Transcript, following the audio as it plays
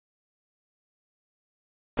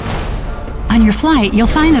On your flight, you'll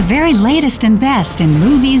find the very latest and best in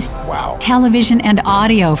movies, television, and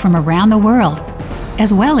audio from around the world,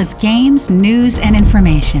 as well as games, news, and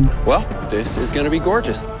information. Well, this is going to be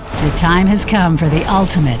gorgeous. The time has come for the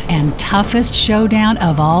ultimate and toughest showdown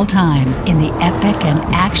of all time in the epic and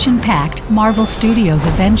action-packed Marvel Studios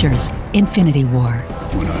Avengers: Infinity War.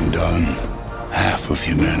 When I'm done, half of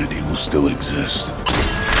humanity will still exist.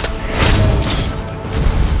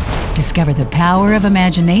 Discover the power of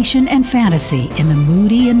imagination and fantasy in the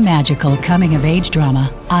moody and magical coming-of-age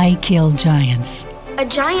drama, I Kill Giants. A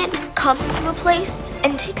giant comes to a place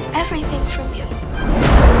and takes everything from you.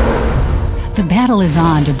 The battle is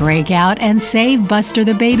on to break out and save Buster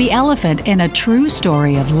the baby elephant in a true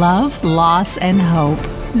story of love, loss, and hope.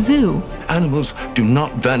 Zoo. Animals do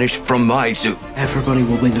not vanish from my zoo. Everybody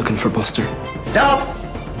will be looking for Buster. Stop!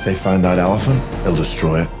 If they find that elephant, they'll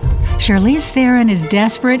destroy it. Charlize Theron is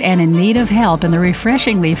desperate and in need of help in the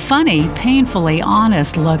refreshingly funny, painfully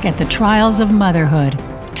honest look at the trials of motherhood.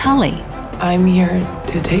 Tully. I'm here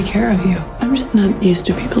to take care of you. I'm just not used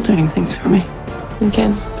to people doing things for me. You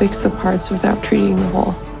can't fix the parts without treating the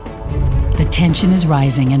whole. The tension is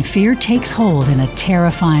rising and fear takes hold in a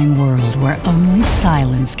terrifying world where only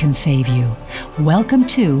silence can save you. Welcome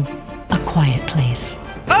to A Quiet Place.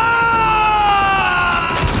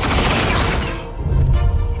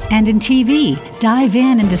 And in TV, dive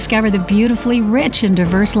in and discover the beautifully rich and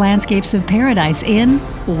diverse landscapes of paradise in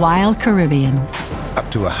Wild Caribbean.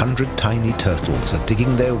 Up to 100 tiny turtles are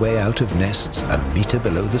digging their way out of nests a meter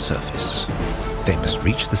below the surface. They must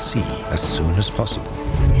reach the sea as soon as possible.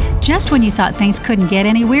 Just when you thought things couldn't get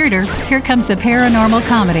any weirder, here comes the paranormal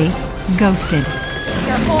comedy, Ghosted.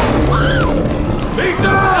 Careful. Lisa!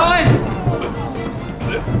 Ellen!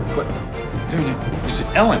 This is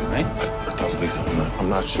Ellen, right? That was Lisa. I'm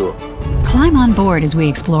not sure. Climb on board as we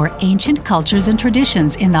explore ancient cultures and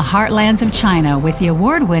traditions in the heartlands of China with the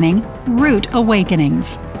award-winning Root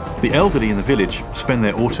Awakenings. The elderly in the village spend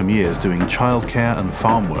their autumn years doing childcare and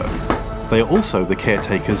farm work. They are also the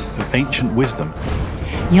caretakers of ancient wisdom.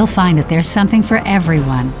 You'll find that there's something for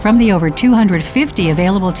everyone, from the over 250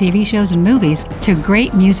 available TV shows and movies to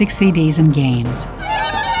great music CDs and games.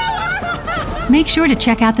 Make sure to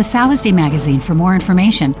check out the Sawisdi magazine for more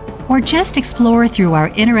information, or just explore through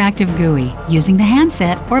our interactive GUI using the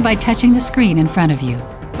handset or by touching the screen in front of you.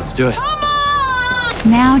 Let's do it.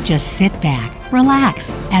 Now just sit back,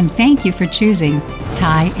 relax, and thank you for choosing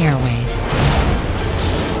Thai Airways.